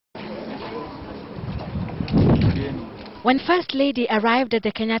When First Lady arrived at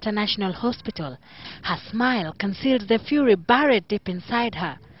the Kenyatta National Hospital, her smile concealed the fury buried deep inside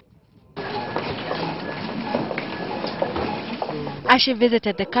her. As she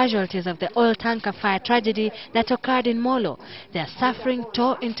visited the casualties of the oil tanker fire tragedy that occurred in Molo, their suffering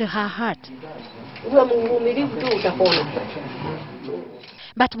tore into her heart.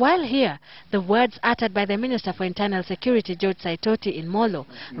 But while here, the words uttered by the Minister for Internal Security, George Saitoti, in Molo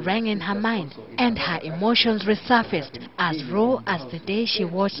rang in her mind, and her emotions resurfaced as raw as the day she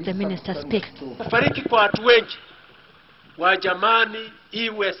watched the minister speak. Kufariki kwa watu wengi wa jamani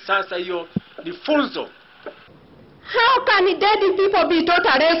iwe sasa hiyo ni funzo. How can dead people be taught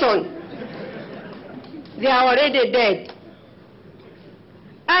a lesson? They are already dead.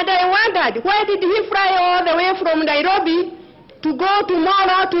 And I wondered, why did he fly all the way from Nairobi to go to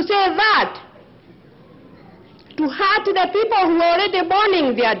Molo to say that? To hurt the people who are already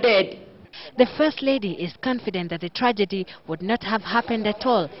mourning their dead. The First Lady is confident that the tragedy would not have happened at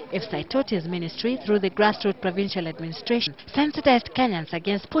all if Saitoti's ministry, through the grassroots provincial administration, sensitized Kenyans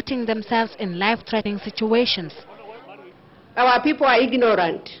against putting themselves in life-threatening situations. Our people are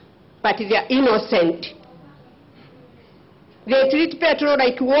ignorant, but they are innocent. They treat petrol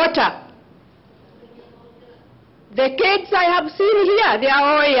like water. The kids I have seen here, they are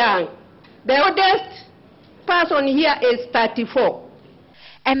all young. The oldest person here is 34.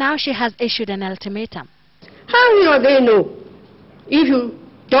 And now she has issued an ultimatum. How will they know if you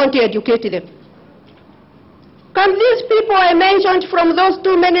don't educate them? Can these people I mentioned from those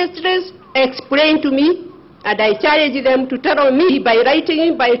two ministries explain to me? And I challenge them to tell me by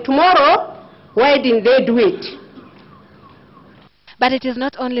writing by tomorrow, why didn't they do it? But it is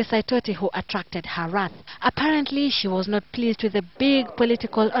not only Saitoti who attracted her wrath. Apparently, she was not pleased with the big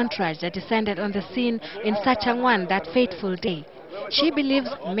political entourage that descended on the scene in Sachangwan that fateful day. She believes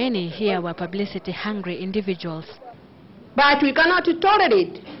many here were publicity-hungry individuals. But we cannot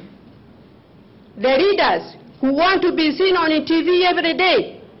tolerate the leaders who want to be seen on TV every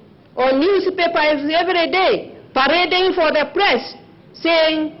day, on newspapers every day, parading for the press,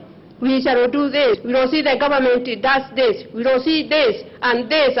 saying, we shall do this, we don't see the government does this, we don't see this, and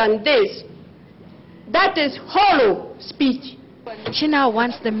this, and this. That is hollow speech. She now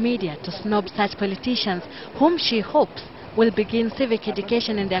wants the media to snub such politicians, whom she hopes will begin civic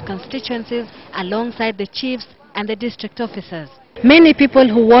education in their constituencies alongside the chiefs and the district officers. Many people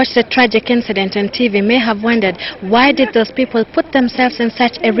who watched the tragic incident on TV may have wondered, why did those people put themselves in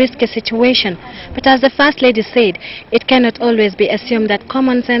such a risky situation? But as the First Lady said, it cannot always be assumed that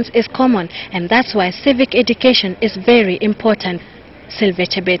common sense is common, and that's why civic education is very important. Sylvia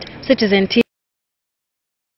Chebet, Citizen TV.